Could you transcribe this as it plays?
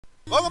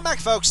Welcome back,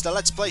 folks, to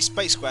Let's Play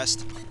Space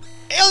Quest.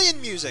 Alien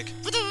music!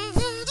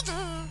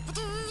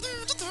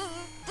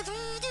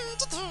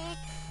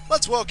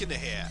 Let's walk into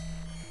here.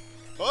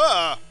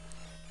 Ah!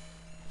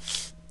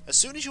 As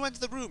soon as you enter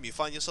the room, you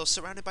find yourself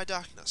surrounded by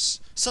darkness.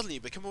 Suddenly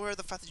you become aware of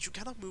the fact that you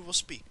cannot move or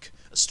speak.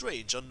 A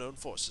strange, unknown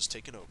force has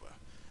taken over.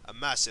 A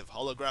massive,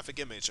 holographic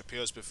image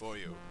appears before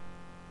you.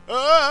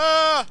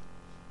 Ah!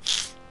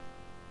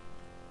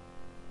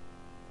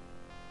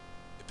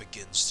 It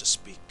begins to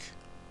speak.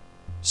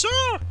 Sir,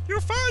 you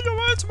found your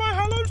way to my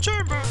hallowed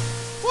chamber.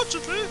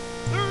 Fortunately,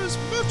 there is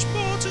much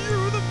more to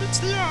you than meets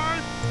the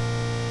eye.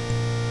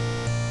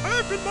 I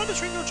have been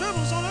monitoring your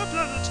travels on our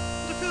planet.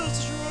 It appears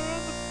that you are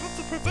on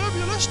the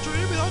proverbial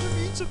estuary without a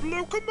means of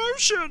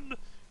locomotion.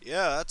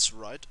 Yeah, that's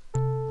right.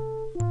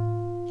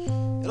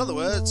 In other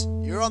words,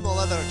 you're on the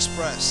Leather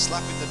Express,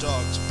 slapping the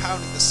dogs,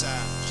 pounding the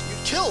sand.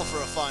 You'd kill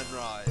for a fine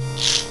ride.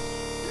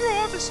 You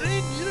are obviously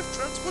in need of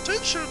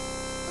transportation.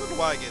 I don't know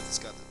why I gave this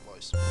guy that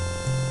voice.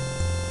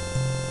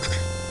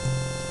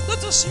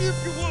 Let us see if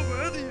you are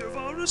worthy of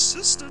our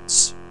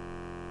assistance.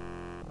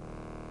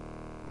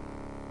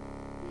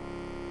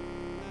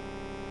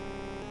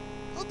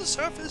 On the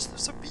surface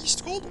lives a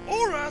beast called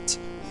Orat.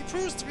 He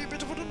proves to be a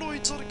bit of an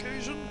annoyance on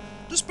occasion.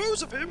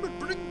 Dispose of him and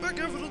bring back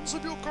evidence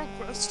of your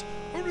conquest.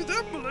 Only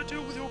then will I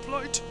deal with your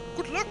plight.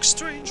 Good luck,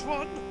 strange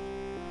one.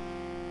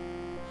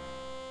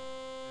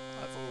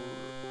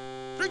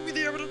 Bring me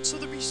the evidence of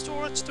the beast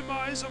Orat's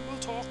demise and we'll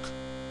talk.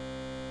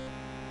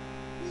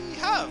 We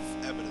have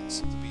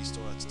evidence of the beast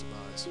or its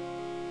demise.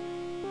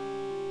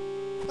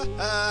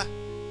 Haha!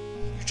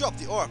 You drop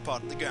the aura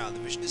part on the ground,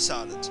 the vision is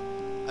silent.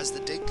 As the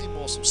daintily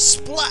morsel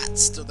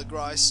splats to the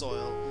dry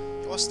soil,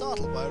 you are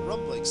startled by a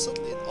rumbling.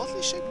 Suddenly, an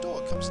oddly shaped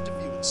door comes into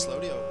view and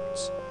slowly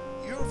opens.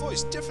 You hear a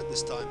voice different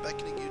this time,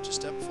 beckoning you to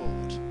step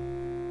forward.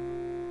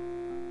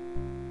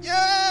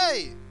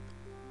 Yay!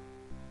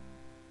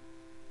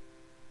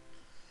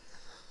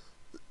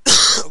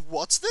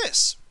 What's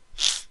this?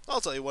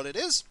 I'll tell you what it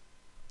is.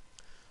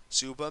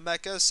 Super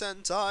Mecha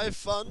Sentai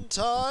Fun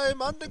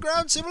Time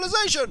Underground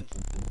Civilization!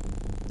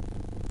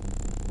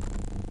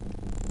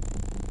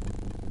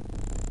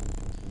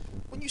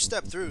 When you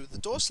step through, the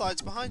door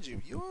slides behind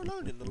you. You are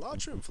alone in a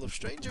large room full of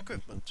strange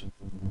equipment.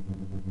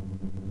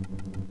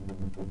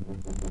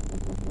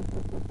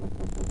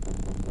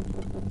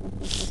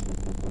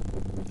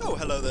 Oh,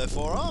 hello there,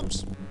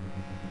 Forearms.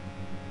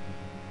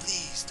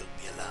 Please don't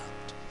be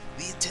alarmed.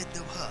 We intend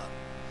no harm.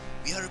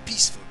 We are a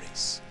peaceful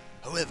race.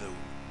 However,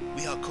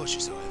 we are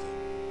cautious,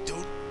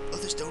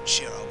 others don't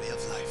share our way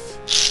of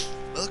life.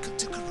 Welcome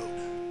to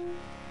Corona.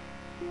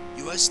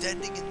 You are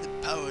standing in the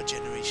power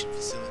generation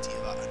facility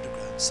of our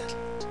underground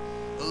settlement.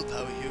 All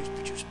power here is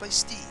produced by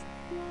steam.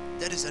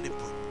 That is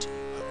unimportant to you,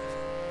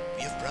 however.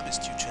 We have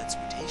promised you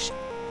transportation.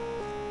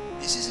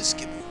 This is a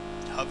skimmer.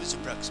 It hovers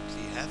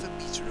approximately half a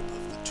meter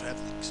above the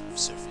traveling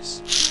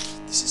surface.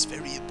 This is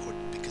very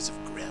important because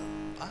of Grell.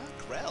 Ah,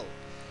 Grell.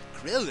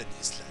 Grell and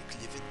his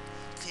like live in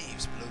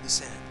caves below the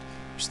sand.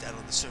 You stand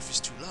on the surface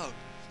too long,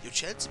 your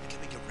chance of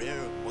becoming a rare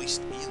and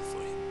moist meal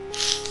for him.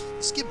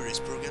 The skimmer is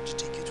programmed to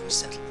take you to a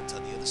settlement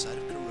on the other side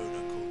of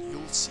Corona called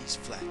Ulysses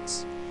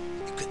Flats.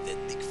 You can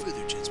then make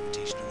further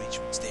transportation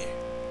arrangements there.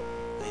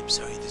 I am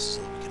sorry this is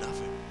all we can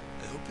offer.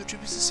 I hope your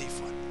trip is a safe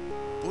one.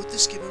 Board the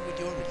skimmer when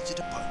you are ready to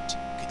depart.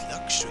 Good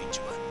luck, strange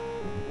one.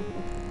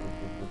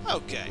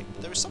 Okay,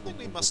 but there is something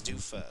we must do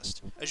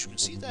first. As you can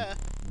see there,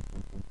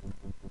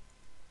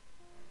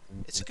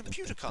 it's a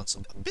computer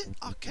console, a bit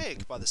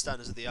archaic by the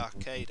standards of the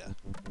arcader.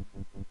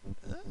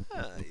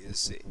 Ah, you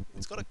see,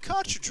 it's got a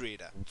cartridge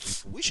reader.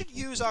 We should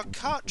use our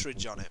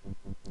cartridge on it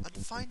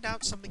and find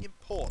out something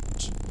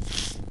important.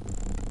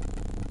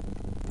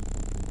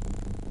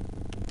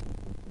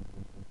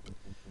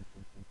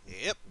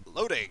 Yep,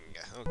 loading.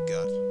 Oh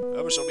god,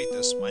 whoever shall meet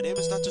this. My name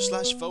is Dr.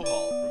 Slash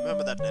Vohal.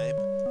 Remember that name?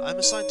 I'm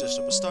a scientist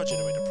of a star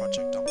generator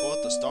project on board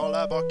the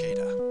Starlab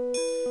Arcada.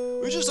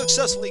 We just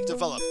successfully completed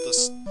development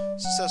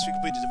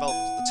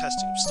and the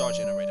testing of Star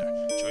Generator.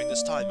 During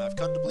this time, I've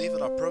come to believe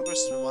that our progress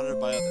has been monitored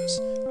by others.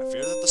 I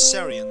fear that the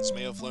Sarians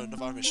may have learned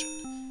of our mission.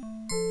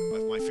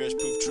 If my fears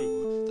prove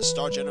true, the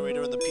Star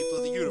Generator and the people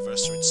of the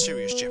universe are in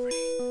serious jeopardy.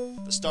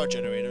 The Star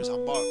Generator is a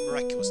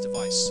miraculous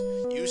device.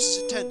 Used as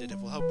intended, it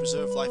will help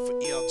preserve life for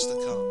eons to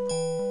come.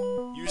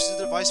 Used as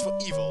a device for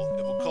evil,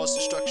 it will cause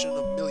destruction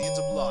of millions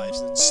of lives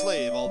and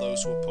enslave all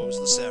those who oppose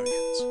the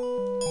Sarians.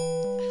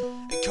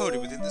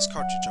 Encoded within this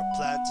cartridge are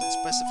plans and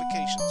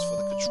specifications for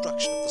the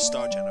construction of the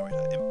Star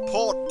Generator.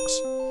 Important!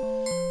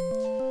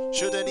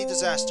 Should any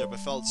disaster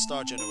befell the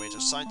Star Generator,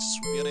 scientists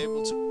will be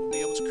able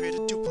to create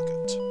a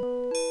duplicate.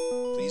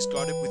 Please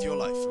guard it with your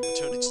life and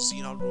return it to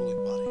Xenon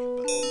ruling body.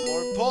 But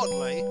more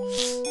importantly,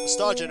 the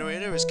Star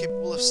Generator is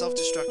capable of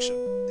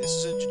self-destruction. This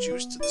is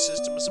introduced to the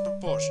system as a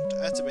precaution.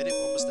 To activate it,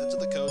 one must enter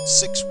the code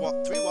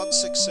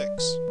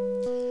 3166.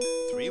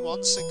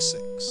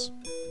 3166.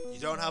 You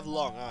don't have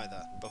long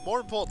either. But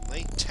more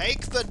importantly,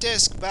 take the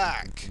disc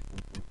back!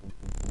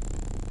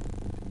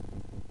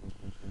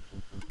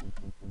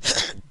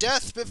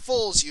 Death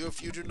befalls you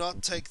if you do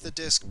not take the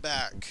disc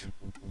back.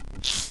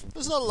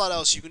 There's not a lot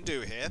else you can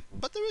do here,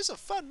 but there is a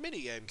fun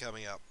minigame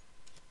coming up.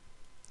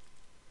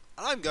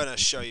 And I'm gonna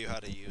show you how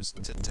to do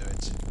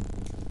it.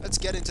 Let's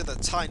get into the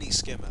tiny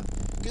skimmer,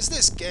 because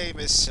this game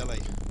is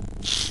silly.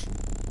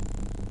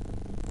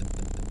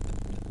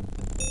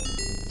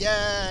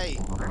 Yay!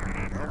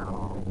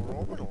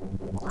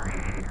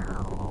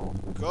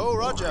 Go,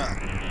 Roger!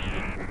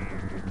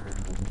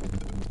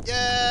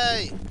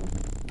 Yay!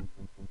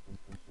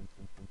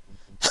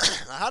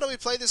 Now, how do we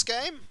play this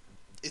game?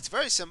 It's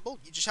very simple.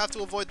 You just have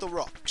to avoid the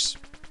rocks.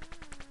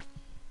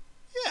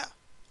 Yeah.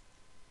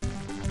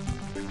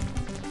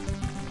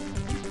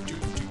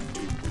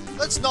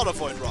 Let's not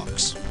avoid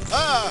rocks.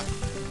 Ah!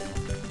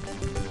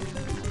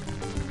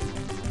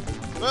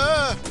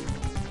 Ah!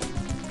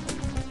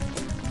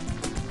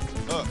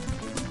 Oh.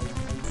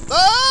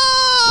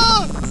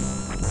 Ah!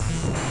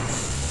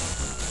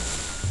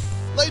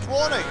 Late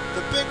warning.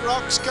 The big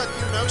rocks cut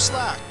you no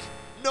slack.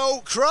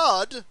 No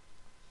crud.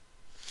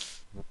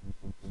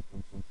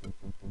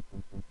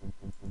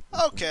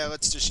 Okay,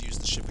 let's just use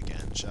the ship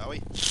again, shall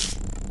we?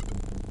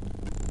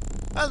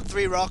 And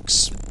 3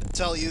 rocks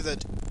tell you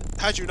that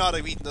had you not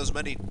have eaten those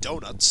many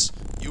donuts,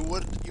 you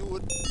would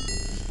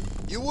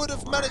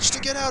have managed to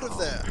get out of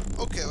there.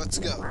 Okay, let's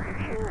go.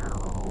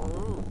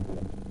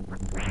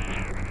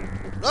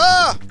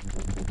 Ah!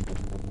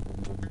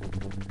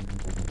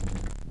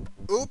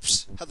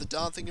 Oops, had the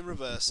darn thing in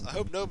reverse. I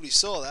hope nobody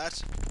saw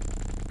that.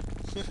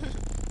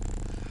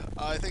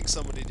 I think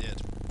somebody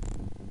did.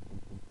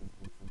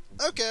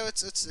 Okay,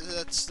 let's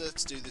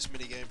do this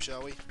minigame,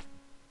 shall we?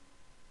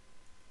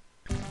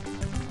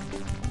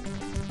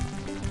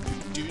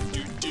 You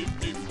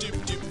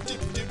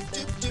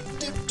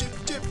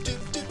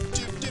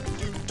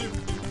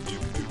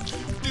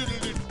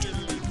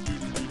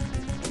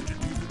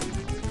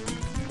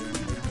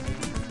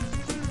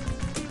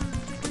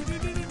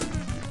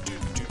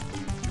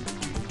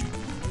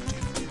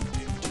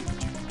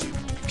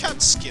can't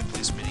skip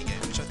this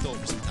minigame, which I thought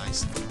was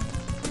nice.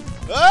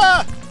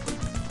 Ah!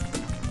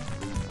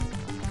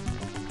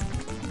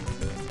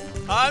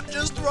 I'm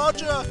just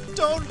Roger!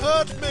 Don't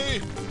hurt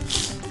me!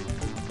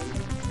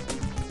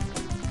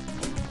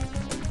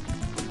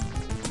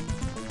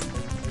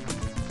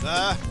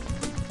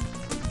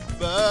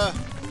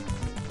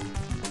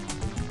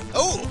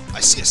 Oh!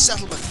 I see a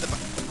settlement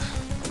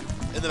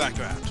in the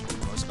background.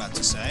 I was about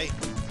to say.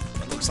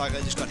 But it looks like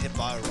I just got hit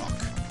by a rock.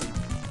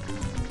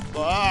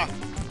 Ah!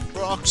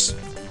 Rocks!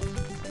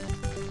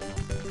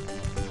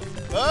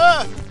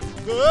 Ah!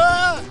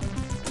 Ah!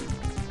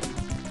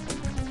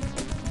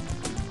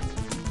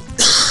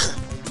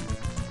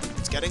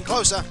 Getting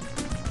closer.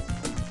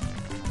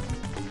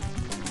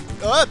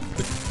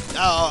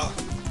 Oh.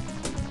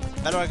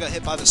 Better I got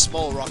hit by the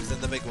small rock than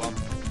the big one.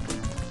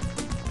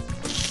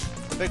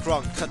 The big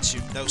rock cuts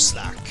you no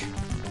slack.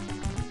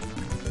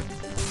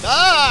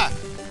 Ah!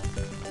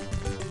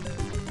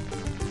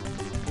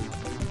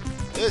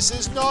 This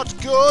is not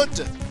good.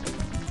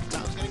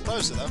 That was getting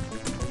closer though.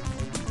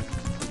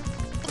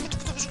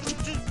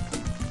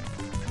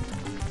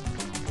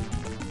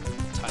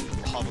 Tiny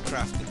little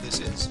hovercraft that this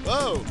is.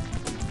 Whoa!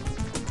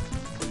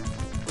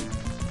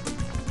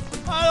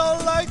 I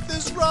don't like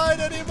this ride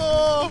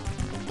anymore!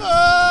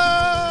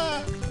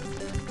 Ah!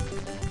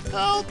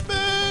 Help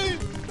me!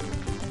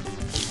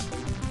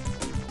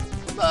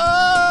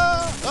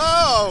 Ah!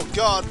 Oh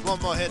god, one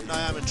more hit and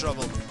I am in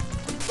trouble.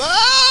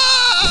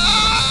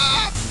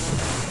 Ah!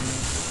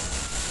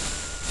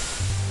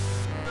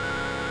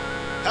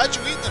 Had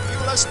you eaten a few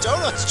less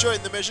donuts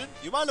during the mission,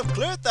 you might have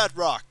cleared that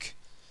rock.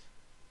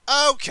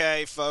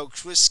 Okay,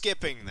 folks, we're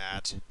skipping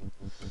that.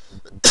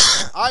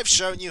 I've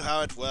shown you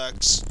how it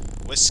works.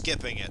 We're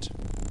skipping it.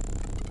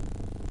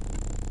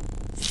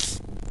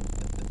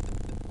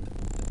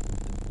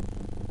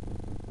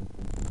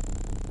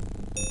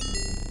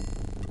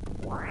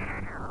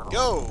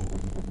 Go!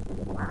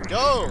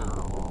 Go!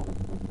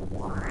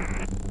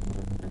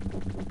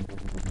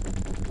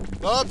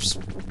 Oops!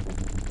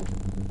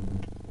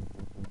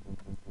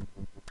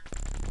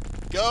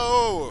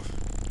 Go!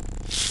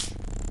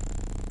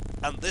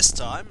 And this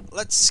time,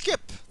 let's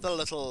skip the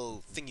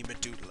little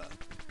thingy-madoodler.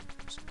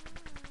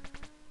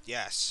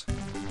 Yes.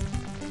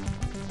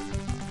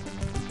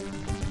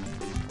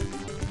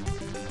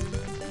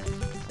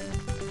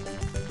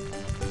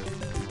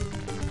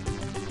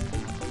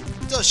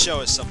 It does show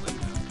us something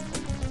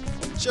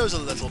now. Shows a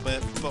little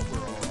bit, but we're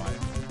alright.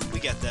 We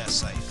get there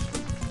safe.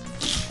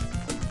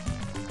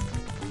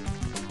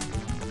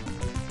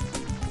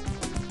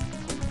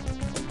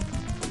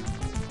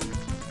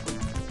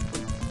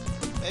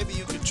 Maybe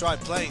you could try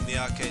playing the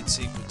arcade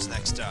sequence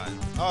next time.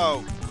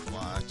 Oh,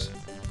 what?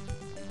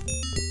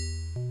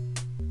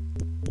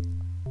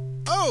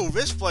 Oh,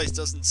 this place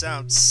doesn't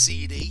sound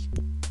seedy.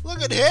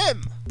 Look at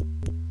him!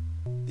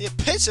 The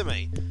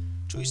epitome!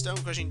 True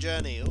stone-crushing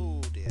journey.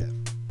 Oh dear.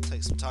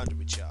 Takes some time to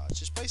recharge.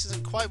 This place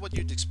isn't quite what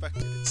you'd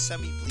expected. It's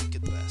semi-bleak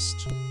at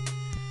best.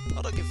 A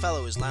odd-looking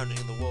fellow is lounging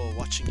on the wall,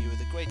 watching you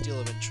with a great deal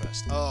of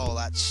interest. Oh,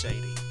 that's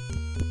shady.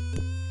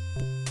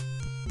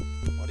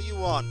 What do you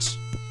want?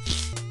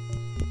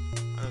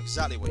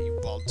 exactly what you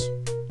want.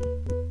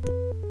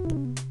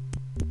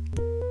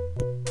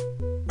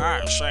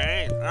 I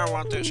say, I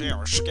want this here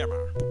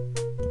skimmer.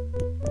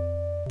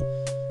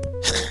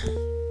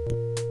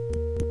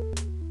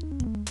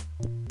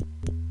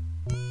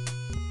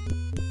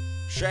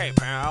 Say,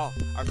 pal,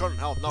 I couldn't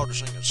help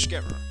noticing a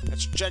skimmer.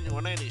 It's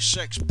genuine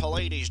 86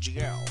 Pallades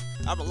GL.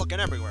 I've been looking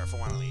everywhere for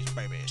one of these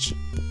babies.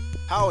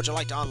 How would you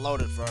like to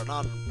unload it for an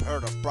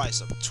unheard of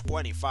price of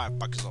 25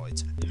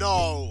 buckazoids?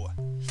 No!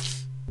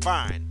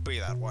 Fine, be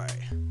that way.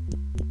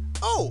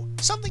 Oh,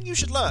 something you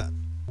should learn.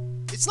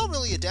 It's not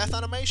really a death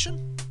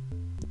animation.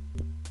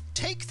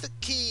 Take the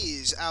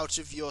keys out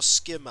of your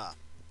skimmer.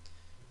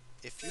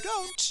 If you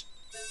don't,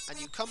 and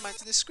you come back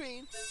to this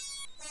screen,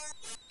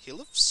 he'll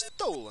have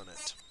stolen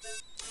it.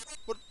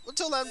 But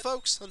until then,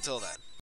 folks, until then.